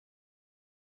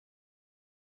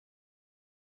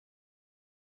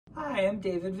Hi, I'm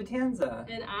David Vitanza.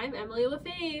 And I'm Emily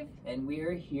LaFave. And we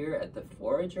are here at the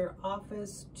Forager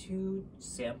office to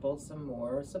sample some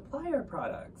more supplier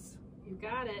products. You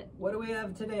got it. What do we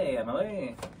have today,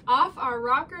 Emily? Off our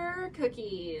rocker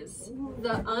cookies. Ooh.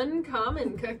 The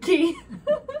uncommon cookie.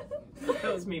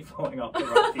 That was me falling off the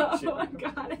rocking chair. Oh, I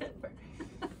got it.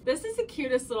 This is the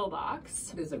cutest little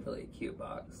box. It is a really cute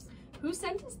box. Who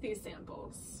sent us these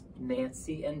samples?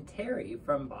 Nancy and Terry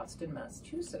from Boston,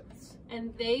 Massachusetts.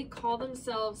 And they call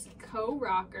themselves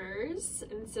co-rockers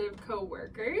instead of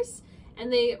co-workers.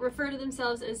 And they refer to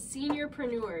themselves as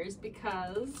seniorpreneurs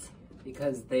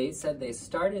because they said they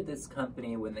started this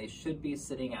company when they should be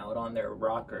sitting out on their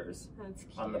rockers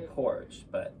on the porch,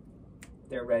 but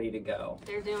they're ready to go.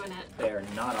 They're doing it. They're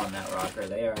not on that rocker.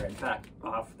 They are, in fact,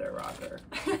 off their rocker.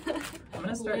 I'm going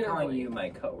to start calling you my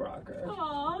co-rocker.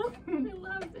 Aww, I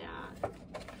love that.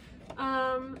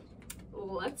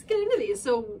 Let's get into these.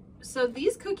 So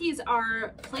these cookies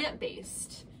are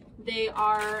plant-based. They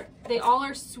all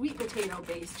are sweet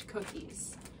potato-based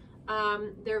cookies.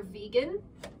 They're vegan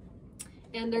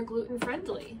and they're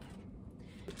gluten-friendly.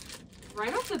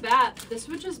 Right off the bat, this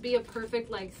would just be a perfect,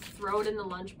 like, throw it in the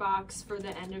lunchbox for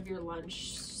the end of your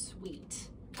lunch sweet.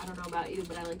 I don't know about you,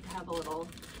 but I like to have a little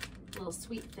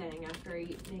sweet thing after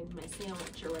I made my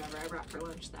sandwich or whatever I brought for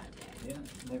lunch that day. Yeah,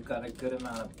 they've got a good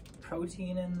amount of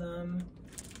protein in them.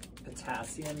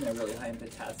 Potassium, they're really high in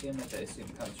potassium, which I assume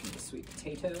comes from the sweet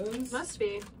potatoes. Must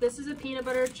be. This is a peanut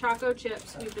butter choco chip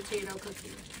sweet potato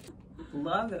cookie.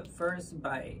 Love at first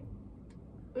bite.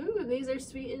 Ooh, and these are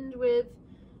sweetened with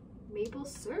maple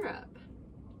syrup.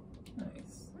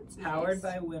 Nice. That's Powered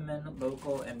nice. by women,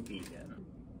 local and vegan.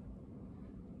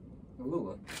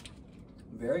 Ooh,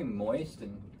 very moist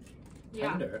and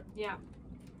tender. Yeah.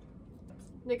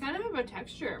 They kind of have a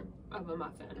texture of a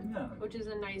muffin, which is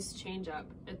a nice change up.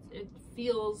 It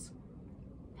feels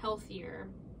healthier.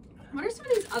 What are some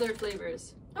of these other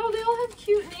flavors? Oh, they all have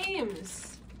cute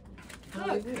names.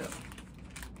 Oh, they do.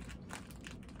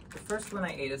 The first one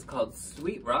I ate is called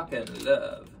Sweet Rockin'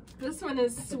 Love. This one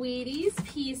is Sweeties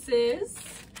Pieces,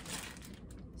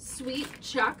 Sweet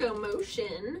Choco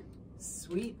Motion,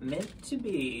 Sweet Mint to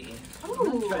Be. Oh,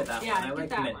 I'm gonna try that one. I like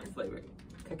that mint one. flavor.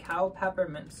 Cacao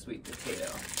peppermint sweet potato.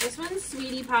 This one's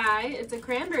Sweetie Pie. It's a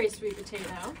cranberry sweet potato.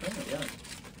 Oh, yeah.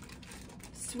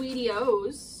 Sweetie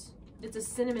O's. It's a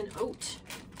cinnamon oat.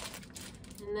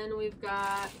 And then we've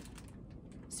got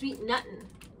Sweet Nuttin',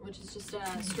 which is just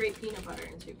a straight peanut butter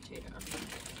and sweet potato.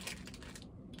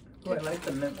 Oh, I like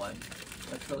the mint one.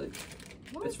 That's really,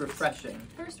 it's refreshing.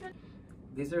 First one?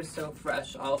 These are so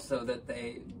fresh also that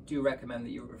they do recommend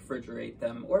that you refrigerate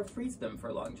them or freeze them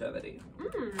for longevity.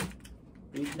 Mmm.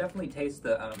 You can definitely taste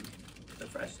the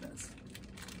freshness.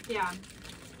 Yeah.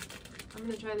 I'm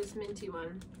gonna try this minty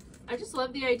one. I just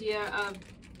love the idea of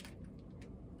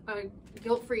a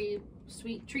guilt-free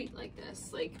sweet treat like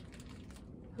this. Like,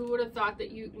 who would have thought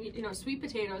that you know, sweet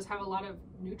potatoes have a lot of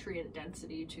nutrient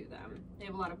density to them. They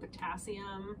have a lot of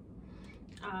potassium.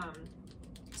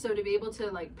 So to be able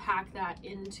to, like, pack that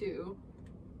into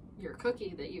your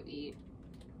cookie that you eat,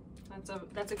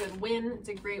 that's a good win. It's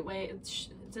a great way. It's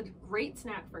a great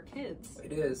snack for kids.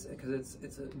 It is, because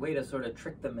it's a way to sort of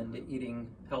trick them into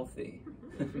eating healthy.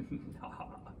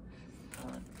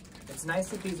 It's nice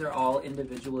that these are all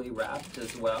individually wrapped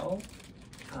as well.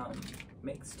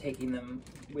 Makes taking them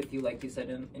with you, like you said,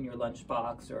 in your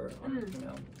lunchbox or you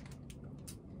know.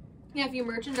 Yeah, if you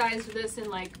merchandise this in,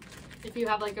 like, if you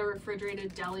have like a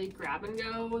refrigerated deli grab and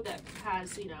go that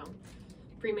has, you know,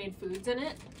 pre-made foods in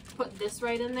it, put this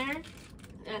right in there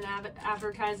and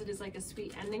advertise it as like a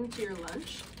sweet ending to your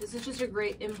lunch. This is just a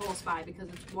great impulse buy because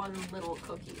it's one little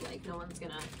cookie. Like, no one's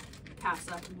gonna pass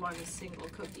up one single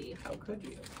cookie. How could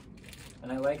you?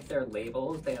 And I like their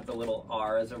labels. They have the little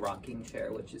R as a rocking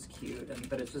chair, which is cute.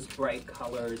 But it's just bright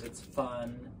colors. It's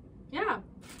fun. Yeah.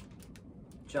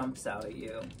 Jumps out at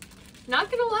you. Not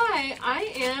gonna lie,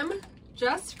 I am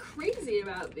just crazy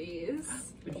about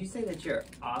these. Would you say that you're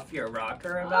off your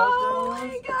rocker about those? Oh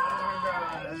my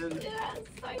god! Yes.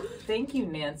 Thank you,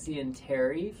 Nancy and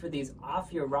Terry, for these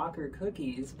off your rocker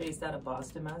cookies based out of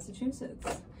Boston,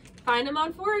 Massachusetts. Find them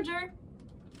on Forager.